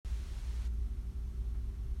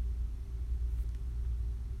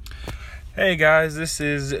Hey guys, this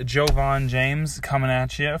is Jovan James coming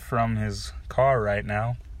at you from his car right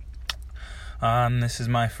now. This is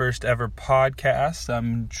my first ever podcast.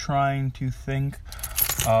 I'm trying to think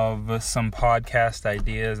of some podcast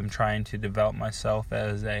ideas. I'm trying to develop myself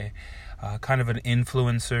as a kind of an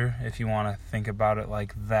influencer, if you want to think about it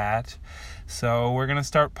like that. So we're going to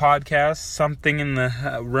start podcasts, something in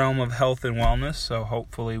the realm of health and wellness, so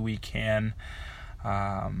hopefully we can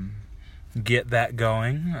get that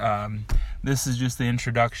going. This is just the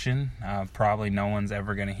introduction. Probably no one's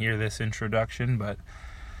ever going to hear this introduction, but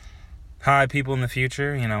hi, people in the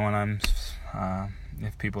future, when I'm,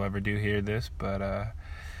 if people ever do hear this, but,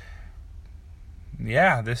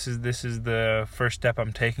 yeah, this is the first step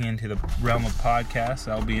I'm taking into the realm of podcasts.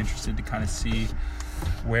 I'll be interested to kind of see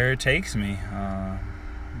where it takes me.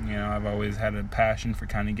 I've always had a passion for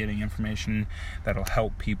kind of getting information that'll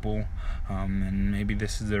help people, and maybe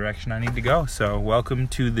this is the direction I need to go. So welcome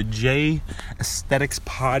to the J Aesthetics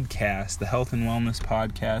Podcast, the health and wellness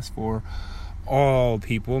podcast for all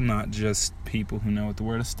people, not just people who know what the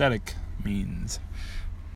word aesthetic means.